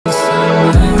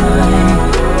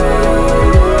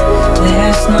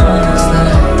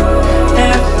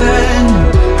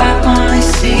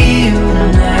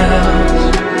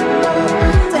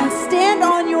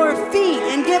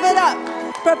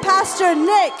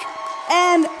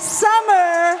and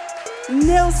Summer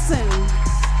Nilson,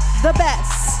 the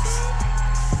best.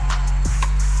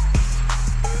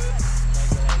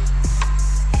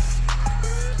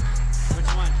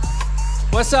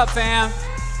 What's up, fam?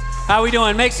 How we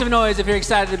doing? Make some noise if you're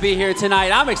excited to be here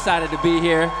tonight. I'm excited to be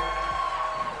here.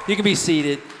 You can be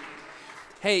seated.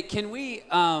 Hey, can we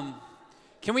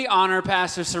honor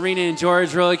Pastor Serena and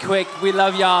George really quick? We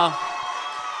love y'all.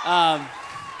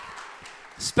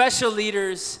 Special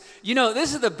leaders. You know,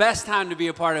 this is the best time to be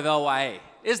a part of LYA.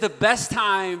 It's the best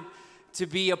time to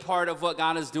be a part of what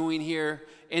God is doing here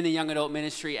in the young adult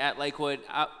ministry at Lakewood.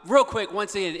 Real quick,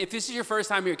 once again, if this is your first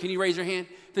time here, can you raise your hand?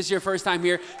 If this is your first time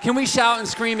here, can we shout and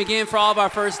scream again for all of our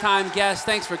first-time guests?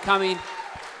 Thanks for coming.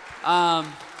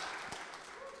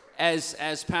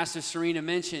 As Pastor Serena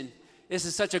mentioned, this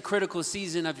is such a critical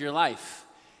season of your life.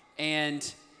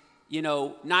 And, you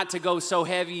know, not to go so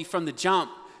heavy from the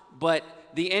jump, but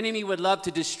the enemy would love to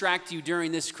distract you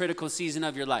during this critical season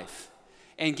of your life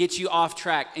and get you off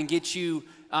track and get you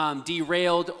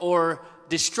derailed or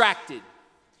distracted.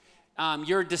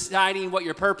 You're deciding what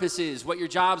your purpose is, what your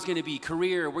job's gonna be,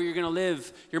 career, where you're gonna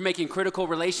live. You're making critical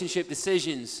relationship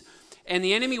decisions. And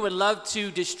the enemy would love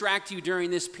to distract you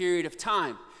during this period of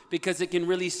time because it can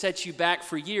really set you back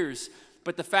for years.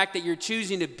 But the fact that you're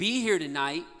choosing to be here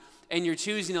tonight and you're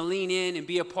choosing to lean in and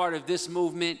be a part of this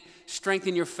movement,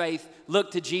 strengthen your faith,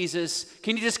 look to Jesus.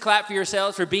 Can you just clap for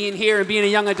yourselves for being here and being a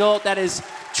young adult that is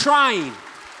trying?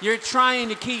 You're trying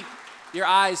to keep your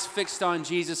eyes fixed on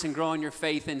Jesus and growing your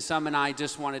faith. And Sam and I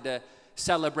just wanted to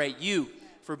celebrate you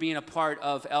for being a part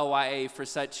of LYA for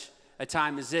such a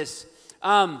time as this.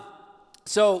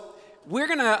 So we're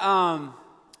gonna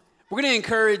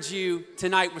encourage you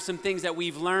tonight with some things that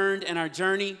we've learned in our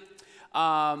journey.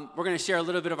 We're gonna share a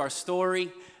little bit of our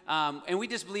story, and we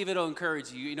just believe it'll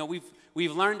encourage you. You know,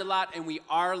 we've learned a lot, and we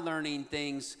are learning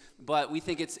things, but we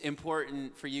think it's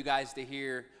important for you guys to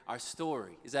hear our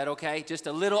story. Is that okay? Just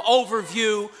a little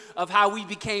overview of how we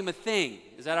became a thing.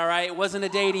 Is that all right? It wasn't a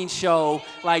dating show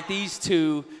like these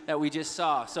two that we just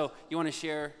saw. So you want to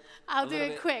share? I'll do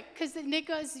it quick, because Nick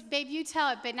goes, babe, you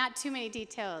tell it, but not too many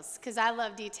details, because I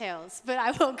love details, but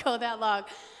I won't go that long.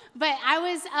 But I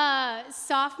was a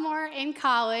sophomore in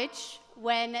college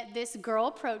when this girl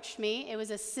approached me. It was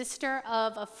a sister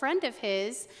of a friend of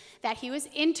his that he was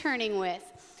interning with.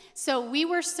 So we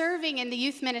were serving in the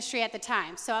youth ministry at the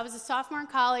time. So I was a sophomore in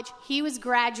college. He was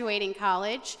graduating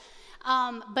college.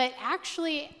 But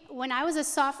actually, when I was a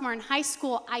sophomore in high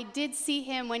school, I did see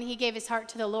him when he gave his heart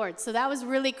to the Lord. So that was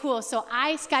really cool. So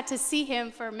I got to see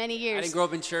him for many years. I didn't grow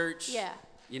up in church. Yeah.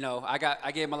 You know,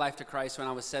 I gave my life to Christ when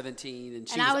I was 17,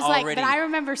 and I was already... like, but I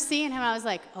remember seeing him, I was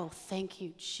like, oh, thank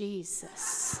you,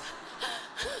 Jesus.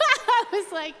 I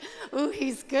was like, ooh,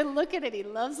 he's good looking and he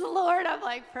loves the Lord. I'm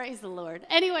like, praise the Lord.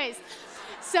 Anyways,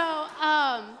 so,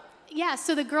 yeah,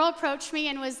 so the girl approached me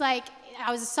and was like, I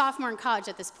was a sophomore in college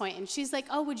at this point, and she's like,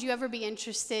 oh, would you ever be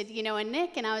interested, you know, in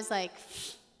Nick? And I was like,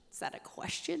 is that a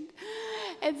question?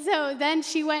 And so then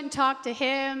she went and talked to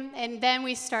him, and then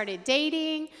we started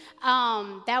dating.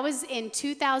 That was in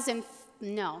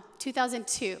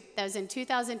 2002. That was in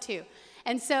 2002.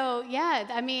 And so, yeah,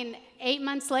 I mean, 8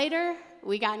 months later,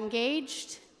 we got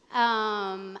engaged.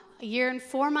 A year and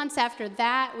 4 months after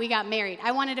that, we got married.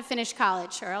 I wanted to finish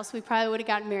college, or else we probably would have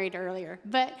gotten married earlier.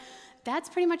 But that's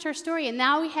pretty much our story. And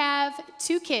now we have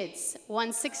 2 kids, one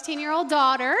 16-year-old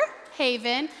daughter,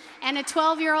 Haven, and a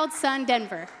 12-year-old son,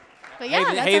 Denver. But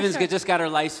yeah, that's Haven's just got her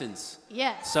license.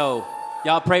 Yes. So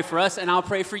y'all pray for us, and I'll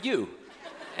pray for you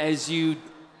as you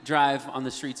drive on the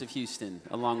streets of Houston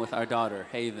along with our daughter,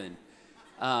 Haven.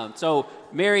 So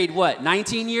married, what,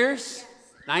 19 years?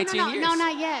 19 years? No,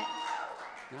 not yet.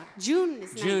 June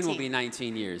is 19. June will be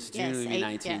 19 years. Yes, June will be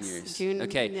 19 years. June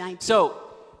okay. 19. So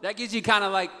that gives you kind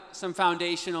of like some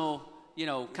foundational, you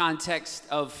know, context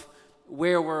of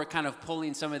where we're kind of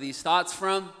pulling some of these thoughts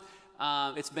from.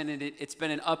 It's been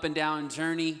an up and down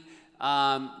journey.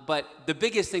 But the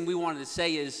biggest thing we wanted to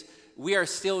say is we are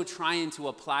still trying to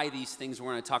apply these things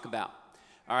we're going to talk about.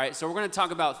 All right, so we're going to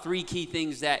talk about 3 key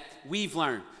things that we've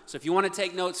learned. So if you want to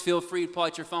take notes, feel free to pull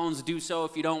out your phones, do so.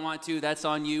 If you don't want to, that's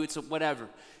on you. It's whatever.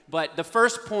 But the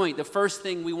first point, the first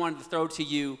thing we wanted to throw to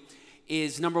you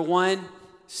is, number 1,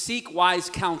 seek wise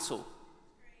counsel.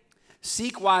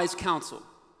 Seek wise counsel.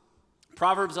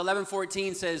 Proverbs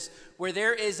 11:14 says, where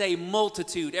there is a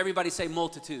multitude, everybody say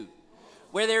multitude.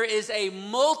 Where there is a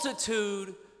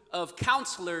multitude of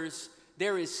counselors,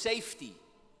 there is safety.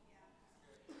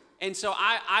 And so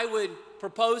I would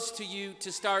propose to you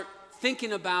to start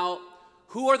thinking about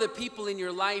who are the people in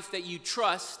your life that you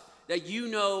trust, that you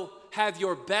know have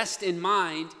your best in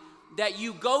mind, that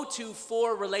you go to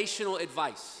for relational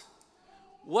advice?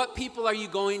 What people are you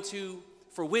going to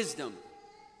for wisdom,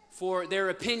 for their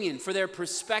opinion, for their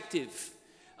perspective?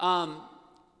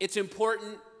 It's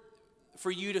important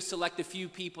for you to select a few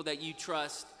people that you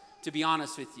trust to be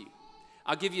honest with you.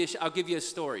 I'll give you a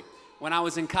story. When I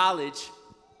was in college,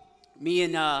 me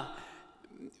and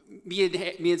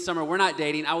Summer, we're not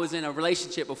dating. I was in a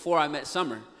relationship before I met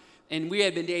Summer. And we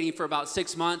had been dating for about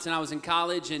 6 months, and I was in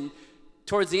college. And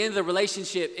towards the end of the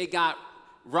relationship, it got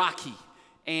rocky.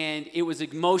 And it was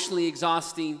emotionally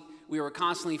exhausting. We were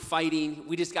constantly fighting.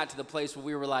 We just got to the place where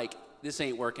we were like, this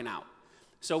ain't working out.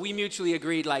 So we mutually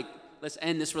agreed, like, let's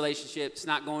end this relationship. It's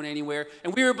not going anywhere.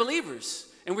 And we were believers,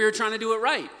 and we were trying to do it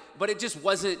right. But it just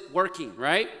wasn't working,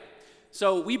 right?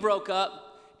 So we broke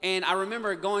up, and I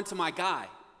remember going to my guy,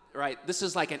 right? This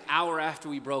is like an hour after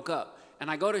we broke up. And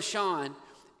I go to Sean,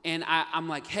 and I'm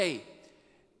like, hey,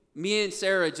 me and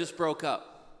Sarah just broke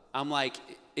up. I'm like,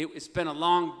 it's been a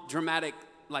long, dramatic,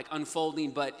 like,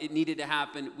 unfolding, but it needed to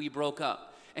happen. We broke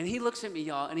up. And he looks at me,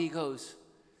 y'all, and he goes,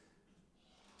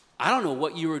 I don't know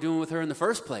what you were doing with her in the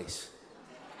first place.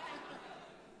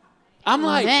 I'm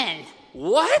like,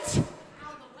 what?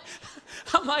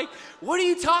 I'm like, what are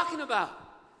you talking about?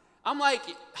 I'm like,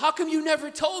 how come you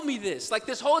never told me this? Like,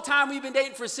 this whole time we've been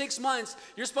dating for 6 months,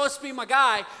 you're supposed to be my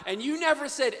guy, and you never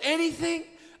said anything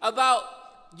about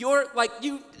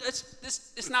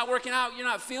it's not working out, you're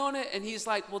not feeling it. And he's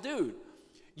like, well, dude,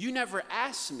 you never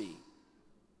asked me.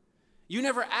 You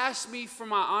never asked me for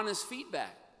my honest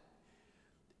feedback.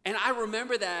 And I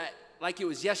remember that like it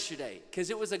was yesterday, because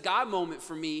it was a God moment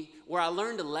for me where I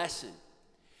learned a lesson.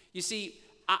 You see,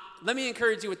 let me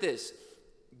encourage you with this.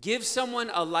 Give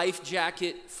someone a life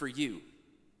jacket for you.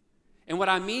 And what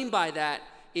I mean by that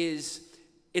is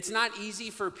it's not easy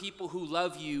for people who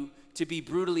love you to be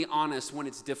brutally honest when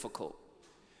it's difficult.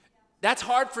 That's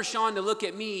hard for Sean to look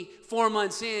at me 4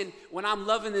 months in when I'm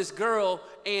loving this girl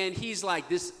and he's like,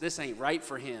 this ain't right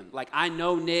for him. Like, I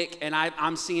know Nick, and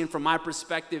I'm seeing from my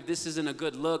perspective, this isn't a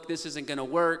good look, this isn't gonna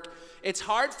work. It's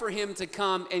hard for him to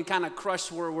come and kind of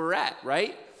crush where we're at,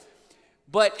 right?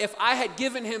 But if I had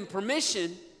given him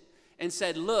permission and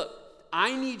said, look,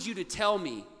 I need you to tell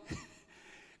me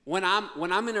when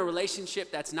I'm in a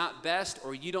relationship that's not best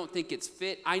or you don't think it's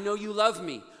fit, I know you love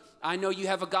me. I know you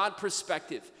have a God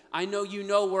perspective. I know you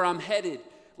know where I'm headed.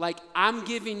 Like, I'm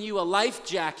giving you a life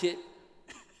jacket,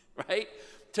 right,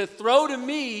 to throw to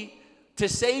me to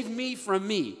save me from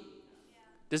me.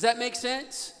 Does that make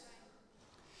sense?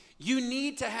 You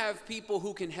need to have people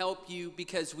who can help you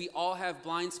because we all have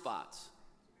blind spots.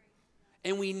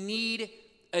 And we need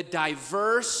a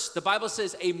diverse, the Bible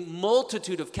says, a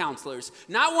multitude of counselors,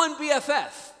 not one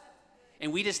BFF.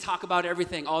 And we just talk about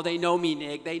everything. Oh, they know me,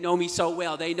 Nick. They know me so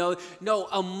well. No,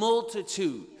 a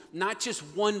multitude. Not just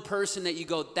one person that you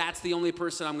go, that's the only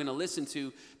person I'm going to listen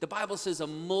to. The Bible says a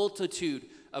multitude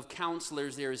of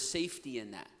counselors. There is safety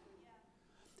in that.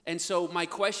 And so my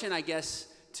question, I guess,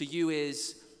 to you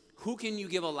is, who can you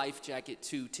give a life jacket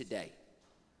to today?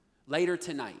 Later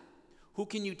tonight? Who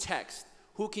can you text?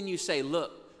 Who can you say,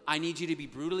 look, I need you to be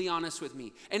brutally honest with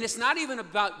me? And it's not even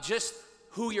about just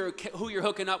who you're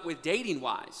hooking up with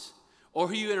dating-wise,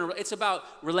 or it's about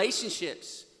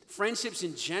relationships, friendships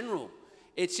in general.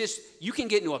 It's just, you can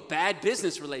get into a bad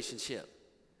business relationship.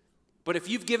 But if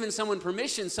you've given someone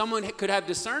permission, someone could have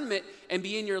discernment and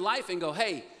be in your life and go,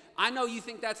 hey, I know you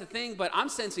think that's a thing, but I'm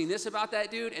sensing this about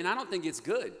that dude, and I don't think it's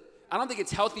good. I don't think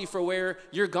it's healthy for where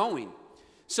you're going.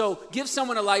 So give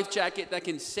someone a life jacket that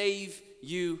can save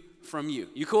you from you.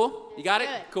 You cool? You got it?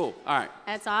 Good. Cool. All right.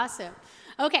 That's awesome.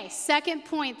 Okay, second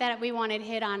point that we wanted to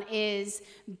hit on is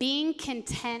being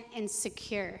content and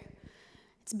secure.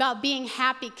 It's about being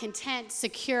happy, content,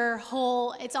 secure,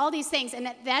 whole. It's all these things.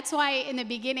 And that's why in the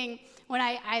beginning, when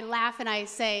I laugh and I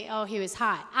say, oh, he was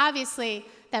hot. Obviously,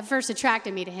 that first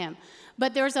attracted me to him.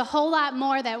 But there was a whole lot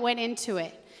more that went into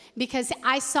it, because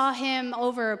I saw him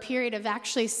over a period of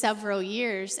actually several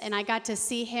years, and I got to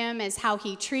see him as how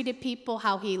he treated people,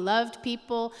 how he loved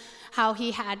people, how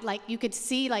he had, like, you could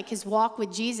see, like, his walk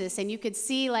with Jesus, and you could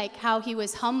see, like, how he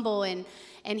was humble and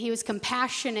he was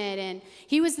compassionate, and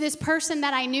he was this person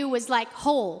that I knew was, like,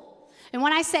 whole. And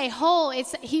when I say whole,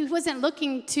 he wasn't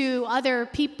looking to other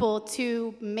people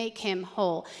to make him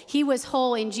whole. He was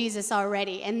whole in Jesus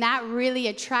already, and that really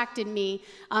attracted me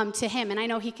to him. And I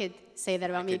know he could say that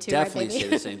about me too, right, baby? Definitely say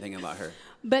the same thing about her.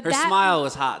 But her smile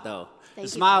was hot, though. The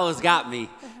smile has got me.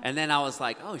 And then I was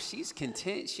like, oh, she's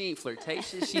content. She ain't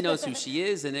flirtatious. She knows who she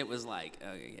is. And it was like,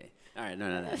 okay. All right,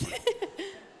 no.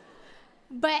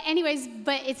 But anyways,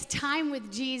 but it's time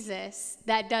with Jesus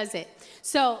that does it.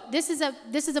 So this is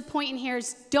a point in here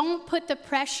is don't put the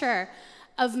pressure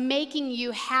of making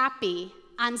you happy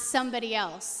on somebody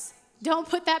else. Don't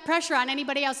put that pressure on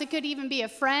anybody else. It could even be a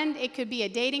friend. It could be a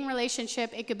dating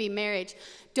relationship. It could be marriage.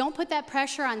 Don't put that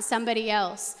pressure on somebody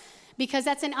else because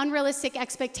that's an unrealistic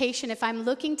expectation. If I'm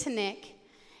looking to Nick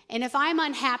and if I'm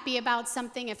unhappy about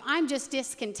something, if I'm just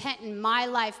discontent in my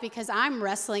life because I'm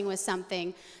wrestling with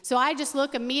something, so I just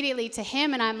look immediately to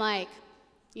him and I'm like,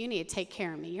 you need to take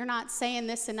care of me. You're not saying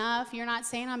this enough. You're not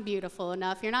saying I'm beautiful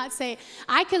enough. You're not saying,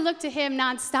 I could look to him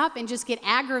nonstop and just get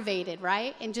aggravated,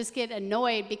 right? And just get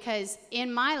annoyed because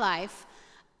in my life,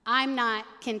 I'm not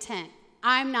content.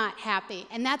 I'm not happy.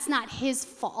 And that's not his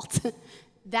fault.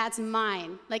 That's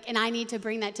mine. Like, and I need to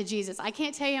bring that to Jesus. I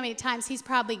can't tell you how many times he's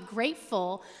probably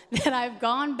grateful that I've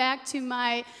gone back to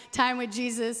my time with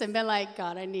Jesus and been like,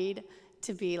 God, I need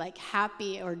to be like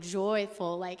happy or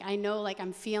joyful. Like I know like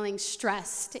I'm feeling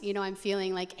stressed, you know, I'm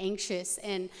feeling like anxious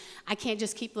and I can't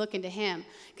just keep looking to him.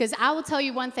 Because I will tell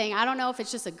you one thing, I don't know if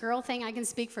it's just a girl thing, I can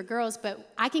speak for girls,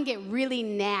 but I can get really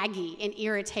naggy and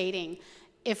irritating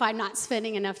if I'm not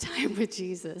spending enough time with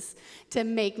Jesus to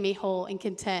make me whole and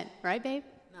content. Right, babe?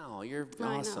 No, you're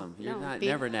awesome. You're no,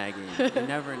 never nagging. You're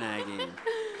never nagging.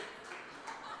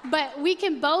 But we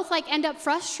can both like end up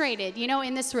frustrated, you know,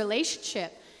 in this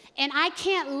relationship. And I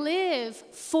can't live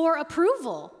for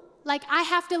approval. Like I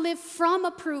have to live from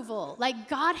approval. Like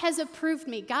God has approved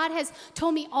me. God has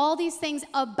told me all these things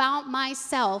about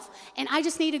myself. And I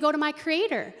just need to go to my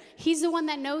Creator. He's the one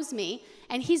that knows me.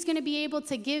 And he's going to be able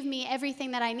to give me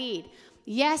everything that I need.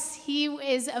 Yes, he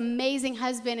is an amazing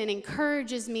husband and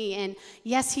encourages me. And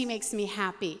yes, he makes me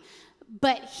happy.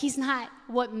 But he's not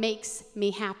what makes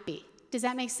me happy. Does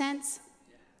that make sense?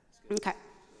 Yeah, that's good.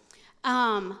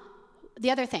 Okay. The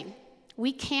other thing,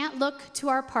 we can't look to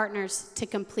our partners to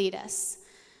complete us,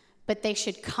 but they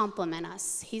should compliment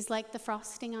us. He's like the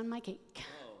frosting on my cake.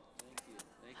 Oh,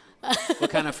 thank you. What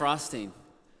kind of frosting?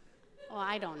 Oh,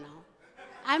 I don't know.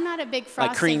 I'm not a big frosting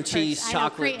like cream person. cheese,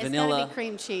 chocolate, vanilla. It's gotta be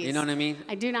cream cheese. You know what I mean?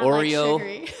 I do not Oreo.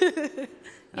 like sugary.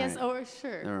 Yes, right. or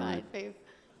sure. All right. Fine, babe.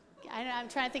 I'm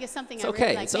trying to think of something It's I okay.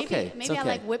 really like. It's Maybe, okay. maybe It's okay. I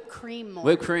like whipped cream more.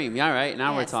 Whipped cream. Yeah, all right.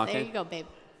 Now we're talking. There you go, babe.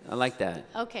 I like that.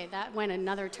 Okay, that went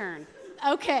another turn.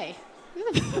 Okay.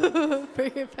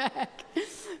 Bring it back.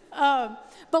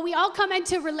 But we all come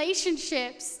into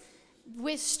relationships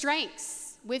with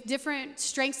strengths, with different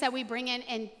strengths that we bring in,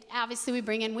 and obviously we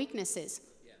bring in weaknesses.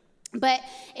 Yeah. But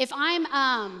if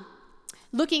I'm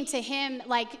looking to him,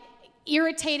 like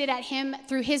irritated at him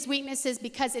through his weaknesses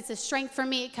because it's a strength for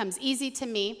me, it comes easy to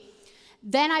me,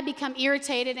 then I become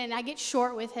irritated and I get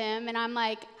short with him, and I'm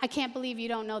like, I can't believe you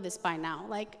don't know this by now.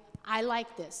 Like, I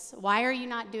like this. Why are you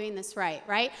not doing this right?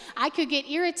 I could get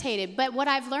irritated, but what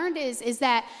I've learned is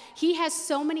that he has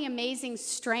so many amazing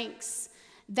strengths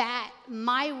that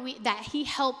he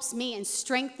helps me and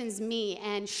strengthens me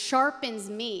and sharpens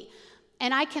me.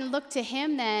 And I can look to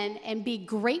him then and be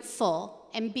grateful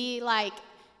and be like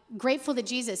grateful to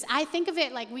Jesus. I think of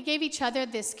it like we gave each other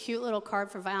this cute little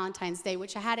card for Valentine's Day,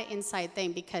 which I had an inside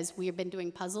thing because we've been doing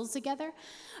puzzles together.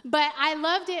 But I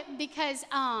loved it because...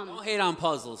 Don't hate on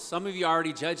puzzles. Some of you are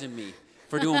already judging me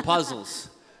for doing puzzles.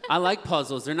 I like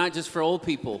puzzles. They're not just for old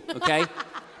people, okay?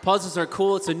 Puzzles are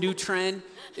cool. It's a new trend.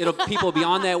 People will be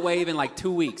on that wave in like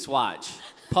 2 weeks. Watch.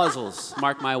 Puzzles.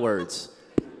 Mark my words.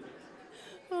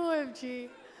 OMG.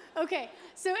 Okay,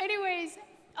 so anyways,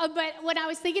 but when I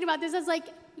was thinking about this, I was like,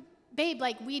 babe,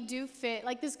 like we do fit.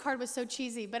 Like this card was so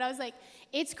cheesy, but I was like,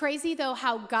 it's crazy though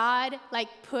how God like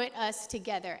put us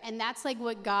together. And that's like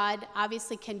what God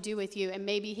obviously can do with you, and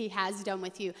maybe he has done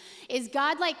with you. Is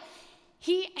God like,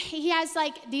 he has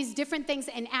like these different things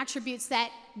and attributes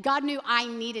that God knew I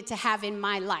needed to have in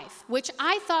my life, which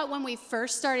I thought when we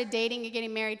first started dating and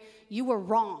getting married, you were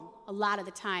wrong a lot of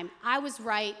the time. I was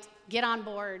right. Get on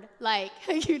board. Like,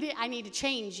 I need to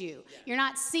change you. You're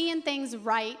not seeing things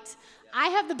right. I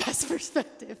have the best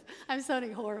perspective. I'm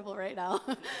sounding horrible right now.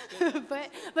 but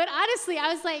honestly,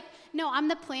 I was like, no, I'm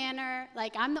the planner.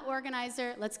 Like, I'm the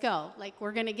organizer. Let's go. Like,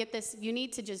 we're going to get this. You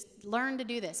need to just learn to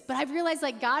do this. But I've realized,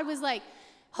 like, God was like,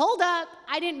 hold up.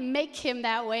 I didn't make him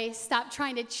that way. Stop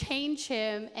trying to change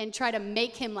him and try to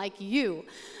make him like you.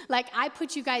 Like, I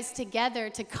put you guys together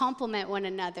to complement one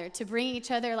another, to bring each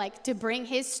other, like, to bring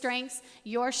his strengths,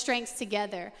 your strengths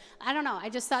together. I don't know. I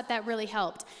just thought that really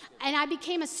helped. And I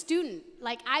became a student.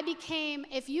 Like,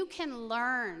 if you can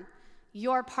learn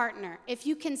your partner, if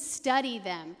you can study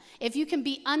them, if you can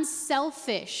be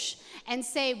unselfish and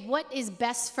say what is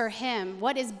best for him,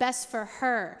 what is best for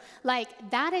her, like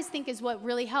that I think is what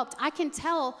really helped. I can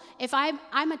tell if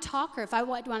I'm a talker, if I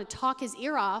want to talk his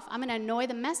ear off, I'm going to annoy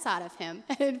the mess out of him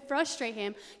and frustrate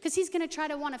him because he's going to try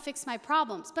to want to fix my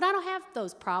problems. But I don't have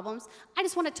those problems. I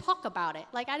just want to talk about it.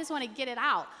 Like I just want to get it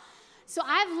out. So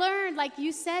I've learned, like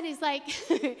you said, is like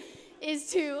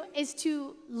is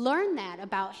to learn that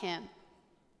about him.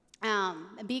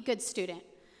 Be a good student.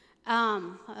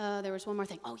 There was one more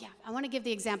thing. Oh yeah, I want to give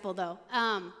the example though.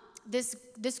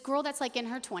 This girl that's like in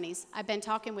her 20s, I've been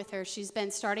talking with her. She's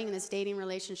been starting in this dating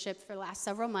relationship for the last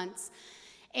several months.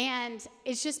 And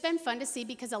it's just been fun to see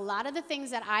because a lot of the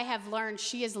things that I have learned,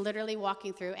 she is literally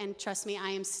walking through. And trust me, I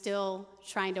am still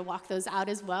trying to walk those out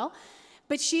as well.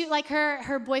 But she, like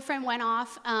her boyfriend went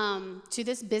off to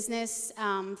this business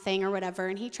thing or whatever,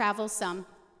 and he travels some.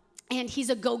 And he's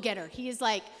a go-getter. He is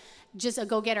like just a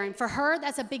go-getter. And for her,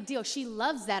 that's a big deal. She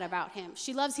loves that about him.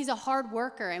 She loves he's a hard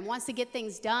worker and wants to get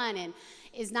things done and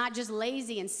is not just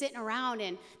lazy and sitting around.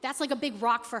 And that's like a big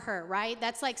rock for her, right?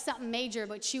 That's like something major,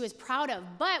 but she was proud of.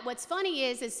 But what's funny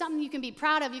is something you can be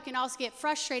proud of, you can also get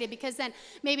frustrated because then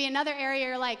maybe another area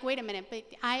you're like, wait a minute, but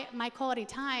my quality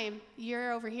time,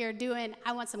 you're over here doing,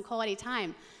 I want some quality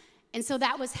time. And so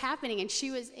that was happening, and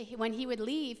when he would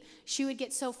leave, she would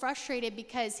get so frustrated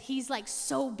because he's like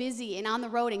so busy and on the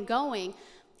road and going.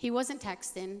 He wasn't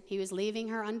texting. He was leaving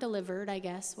her undelivered, I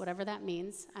guess, whatever that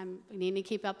means. We need to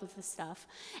keep up with this stuff.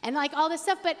 And like all this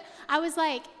stuff, but I was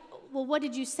like, well, what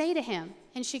did you say to him?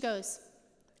 And she goes,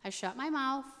 I shut my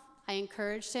mouth. I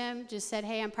encouraged him, just said,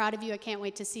 hey, I'm proud of you. I can't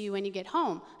wait to see you when you get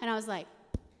home. And I was like,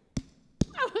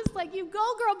 you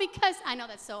go, girl, because I know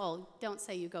that's so old. Don't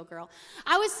say you go, girl.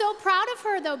 I was so proud of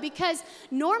her, though, because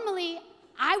normally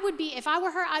I would be, if I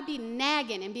were her, I'd be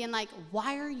nagging and being like,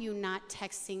 why are you not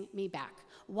texting me back?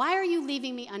 Why are you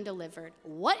leaving me undelivered?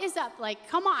 What is up? Like,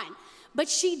 come on. But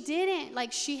she didn't.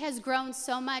 Like, she has grown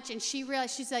so much, and she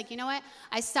realized, she's like, you know what?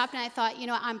 I stopped and I thought, you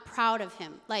know what? I'm proud of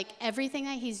him. Like, everything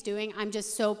that he's doing, I'm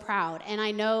just so proud. And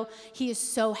I know he is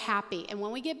so happy. And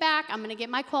when we get back, I'm going to get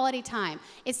my quality time.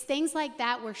 It's things like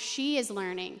that where she is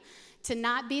learning to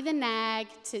not be the nag.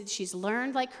 She's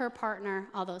learned, like, her partner,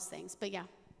 all those things. But, yeah.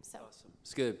 So. Awesome.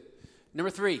 It's good. Number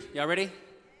 3. Y'all ready?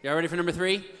 Y'all ready for number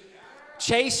 3?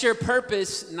 Chase your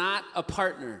purpose, not a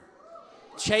partner.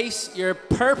 Chase your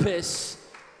purpose,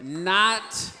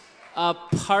 not a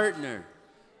partner.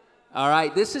 All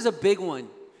right, this is a big one.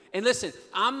 And listen,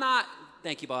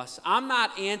 thank you, boss. I'm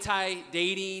not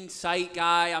anti-dating site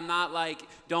guy. I'm not like,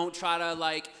 don't try to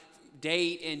like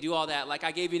date and do all that. Like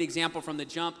I gave you an example from the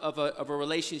jump of a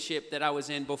relationship that I was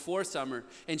in before summer,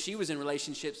 and she was in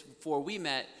relationships before we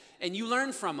met, and you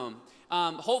learn from them.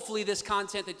 Hopefully this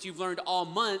content that you've learned all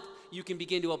month, you can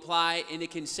begin to apply, and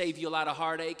it can save you a lot of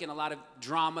heartache and a lot of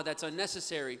drama that's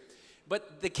unnecessary.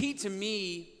 But the key to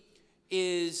me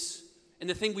is, and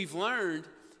the thing we've learned,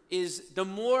 is the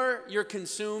more you're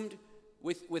consumed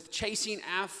with chasing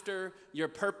after your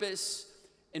purpose,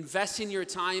 investing your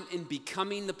time in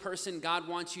becoming the person God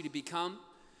wants you to become,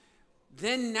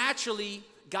 then naturally,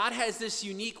 God has this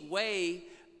unique way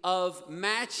of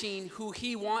matching who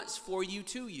he wants for you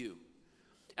to you.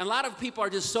 And a lot of people are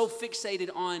just so fixated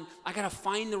on, I got to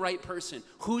find the right person.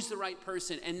 Who's the right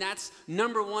person? And that's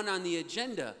number one on the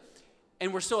agenda.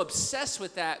 And we're so obsessed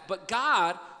with that. But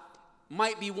God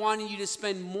might be wanting you to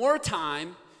spend more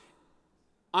time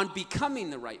on becoming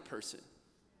the right person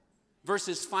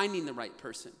versus finding the right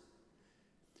person.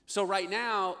 So right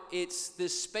now, it's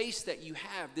this space that you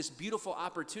have, this beautiful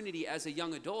opportunity as a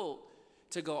young adult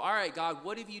to go, all right, God,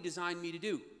 what have you designed me to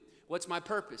do? What's my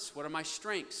purpose? What are my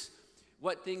strengths?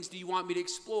 What things do you want me to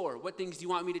explore? What things do you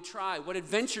want me to try? What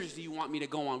adventures do you want me to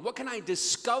go on? What can I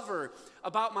discover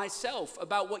about myself,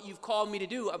 about what you've called me to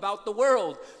do, about the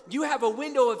world? You have a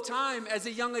window of time as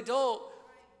a young adult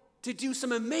to do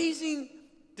some amazing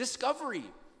discovery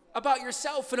about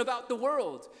yourself and about the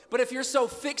world. But if you're so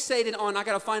fixated on, I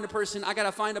got to find a person, I got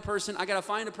to find a person, I got to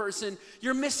find a person,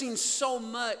 you're missing so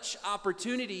much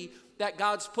opportunity that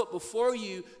God's put before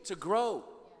you to grow,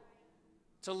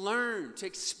 to learn, to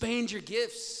expand your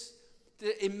gifts,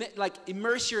 to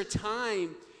immerse your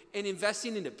time in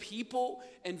investing into people,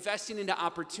 investing into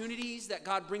opportunities that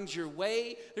God brings your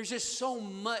way. There's just so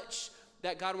much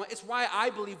that God wants. It's why I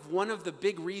believe one of the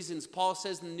big reasons Paul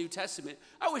says in the New Testament,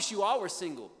 I wish you all were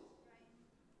single.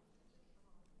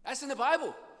 That's in the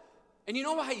Bible. And you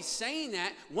know why he's saying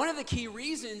that? One of the key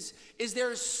reasons is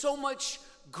there's so much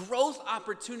growth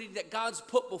opportunity that God's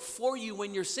put before you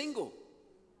when you're single.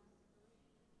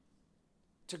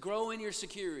 To grow in your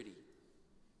security,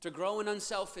 to grow in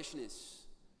unselfishness,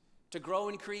 to grow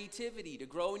in creativity, to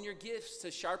grow in your gifts,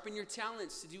 to sharpen your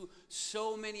talents, to do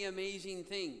so many amazing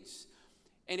things.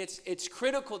 And it's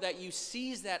critical that you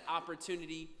seize that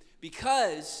opportunity,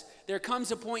 because there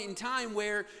comes a point in time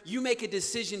where you make a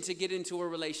decision to get into a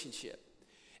relationship.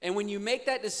 And when you make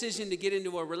that decision to get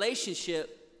into a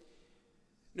relationship,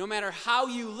 no matter how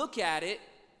you look at it,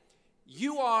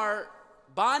 you are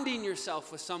bonding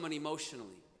yourself with someone emotionally,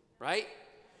 right?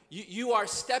 You are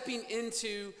stepping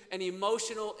into an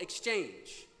emotional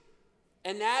exchange.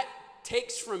 And that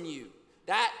takes from you.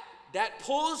 That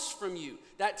pulls from you.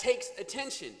 That takes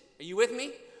attention. Are you with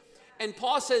me? And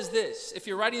Paul says this. If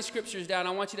you're writing scriptures down,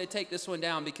 I want you to take this one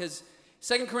down, because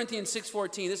 2 Corinthians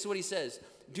 6:14, this is what he says.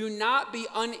 Do not be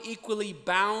unequally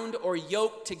bound or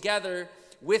yoked together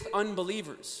with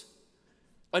unbelievers.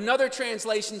 Another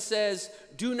translation says,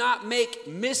 do not make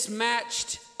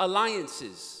mismatched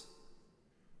alliances.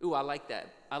 Ooh, I like that.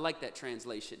 I like that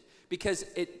translation, because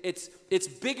it's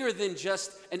bigger than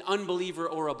just an unbeliever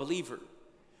or a believer.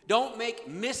 Don't make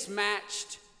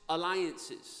mismatched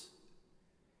alliances.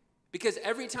 Because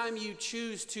every time you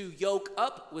choose to yoke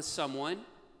up with someone,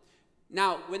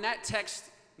 now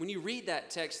when you read that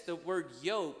text, the word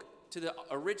yoke to the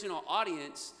original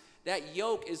audience, that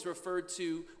yoke is referred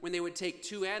to when they would take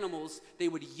two animals, they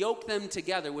would yoke them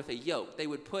together with a yoke. They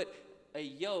would put a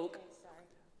yoke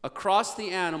across the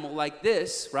animal like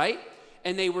this, right?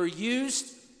 And they were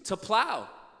used to plow.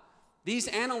 These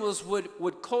animals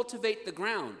would cultivate the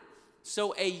ground.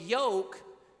 So a yoke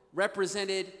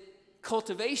represented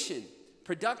cultivation,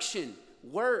 production,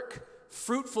 work,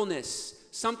 fruitfulness,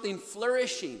 something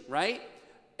flourishing, right?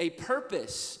 A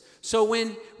purpose. So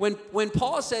when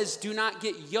Paul says do not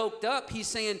get yoked up, he's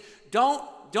saying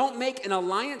don't make an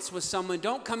alliance with someone.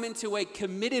 Don't come into a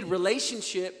committed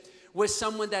relationship with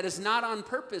someone that is not on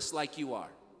purpose like you are.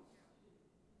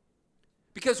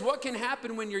 Because what can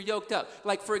happen when you're yoked up?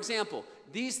 Like, for example,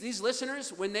 these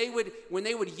listeners, when they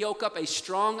would yoke up a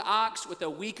strong ox with a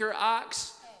weaker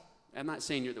ox, I'm not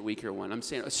saying you're the weaker one. I'm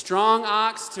saying a strong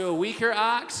ox to a weaker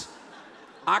ox.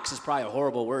 Ox is probably a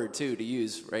horrible word, too, to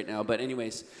use right now. But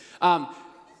anyways,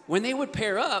 when they would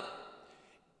pair up,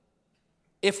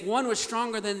 if one was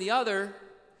stronger than the other,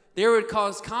 there would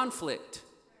cause conflict,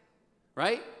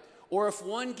 right? Or if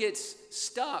one gets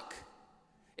stuck,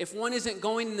 if one isn't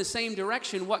going in the same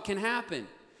direction, what can happen?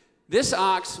 This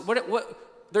ox,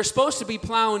 they're supposed to be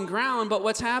plowing ground, but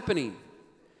what's happening?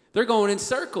 They're going in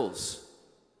circles,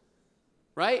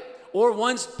 right? Or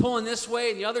one's pulling this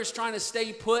way and the other's trying to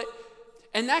stay put.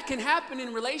 And that can happen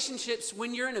in relationships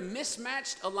when you're in a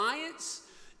mismatched alliance.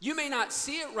 You may not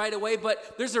see it right away,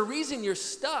 but there's a reason you're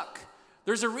stuck.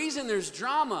 There's a reason there's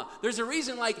drama. There's a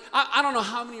reason, like, I don't know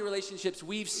how many relationships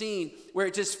we've seen where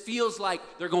it just feels like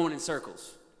they're going in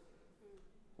circles.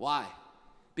 Why?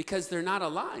 Because they're not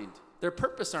aligned. Their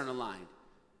purpose aren't aligned.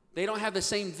 They don't have the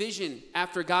same vision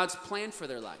after God's plan for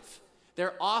their life.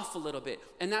 They're off a little bit.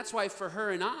 And that's why for her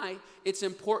and I, it's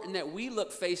important that we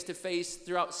look face to face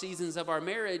throughout seasons of our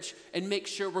marriage and make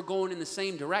sure we're going in the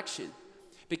same direction.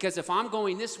 Because if I'm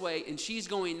going this way and she's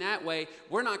going that way,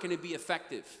 we're not going to be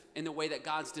effective in the way that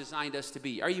God's designed us to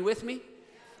be. Are you with me?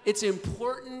 It's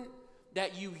important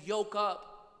that you yoke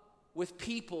up with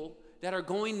people that are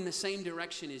going in the same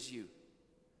direction as you.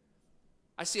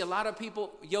 I see a lot of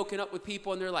people yoking up with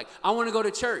people and they're like, I want to go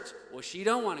to church. Well, she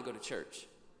don't want to go to church.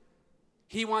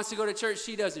 He wants to go to church,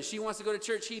 she doesn't. She wants to go to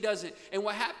church, he doesn't. And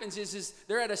what happens is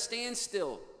they're at a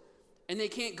standstill and they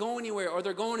can't go anywhere, or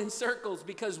they're going in circles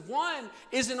because one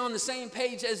isn't on the same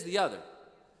page as the other.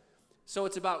 So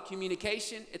it's about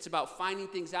communication. It's about finding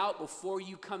things out before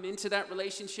you come into that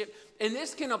relationship. And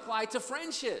this can apply to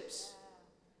friendships.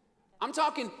 I'm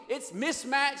talking, it's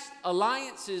mismatched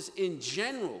alliances in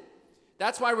general.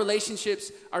 That's why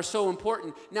relationships are so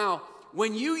important. Now,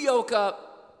 when you yoke up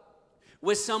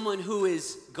with someone who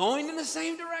is going in the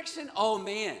same direction, oh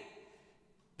man,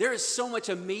 there is so much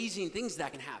amazing things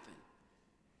that can happen.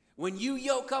 When you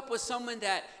yoke up with someone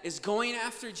that is going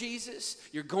after Jesus,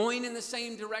 you're going in the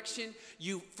same direction,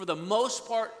 you, for the most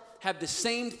part, have the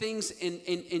same things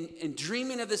and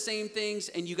dreaming of the same things,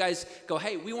 and you guys go,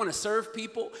 hey, we want to serve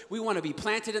people, we want to be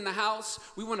planted in the house,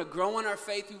 we want to grow in our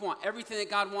faith, we want everything that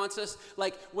God wants us.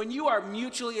 Like, when you are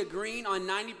mutually agreeing on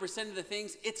 90% of the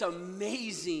things, it's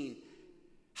amazing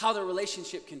how the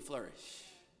relationship can flourish.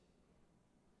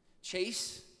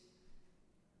 Chase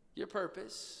your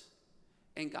purpose,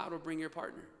 and God will bring your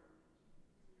partner.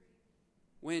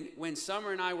 When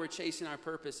Summer and I were chasing our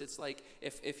purpose, it's like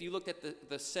if you looked at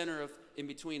the center of in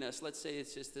between us, let's say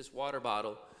it's just this water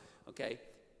bottle, okay?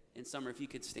 And Summer, if you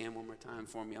could stand one more time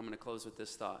for me, I'm going to close with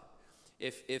this thought.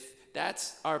 If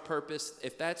that's our purpose,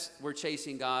 if that's we're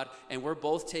chasing God and we're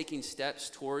both taking steps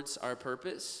towards our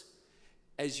purpose,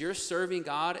 as you're serving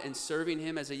God and serving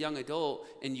him as a young adult,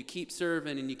 and you keep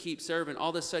serving and you keep serving, all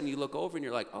of a sudden you look over and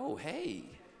you're like, oh, hey.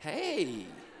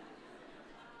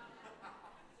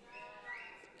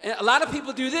 And a lot of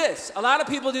people do this.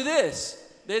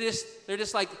 But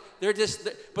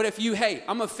if you,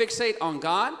 I'm going to fixate on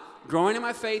God, growing in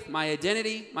my faith, my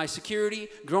identity, my security,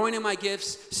 growing in my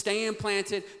gifts, staying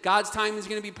planted. God's time is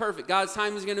going to be perfect. God's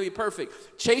time is going to be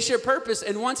perfect. Chase your purpose,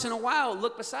 and once in a while,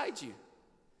 look beside you.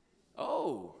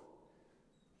 Oh,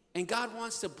 and God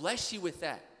wants to bless you with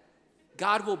that.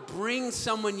 God will bring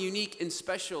someone unique and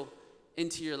special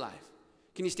into your life.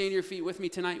 Can you stand to your feet with me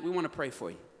tonight? We want to pray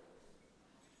for you.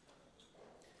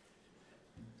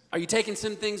 Are you taking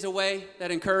some things away that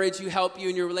encourage you, help you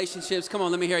in your relationships? Come on,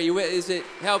 let me hear you. Is it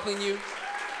helping you?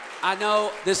 I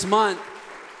know this month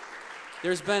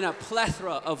there's been a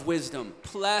plethora of wisdom,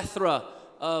 plethora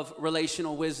of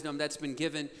relational wisdom that's been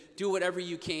given. Do whatever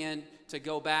you can to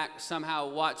go back, somehow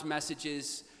watch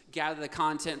messages, gather the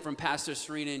content from Pastor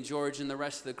Serena and George and the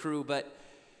rest of the crew. But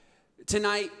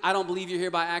tonight, I don't believe you're here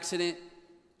by accident.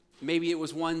 Maybe it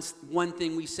was one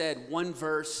thing we said, one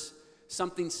verse,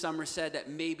 something Summer said that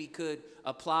maybe could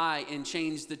apply and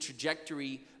change the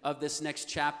trajectory of this next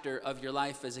chapter of your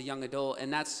life as a young adult.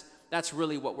 And that's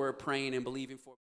really what we're praying and believing for.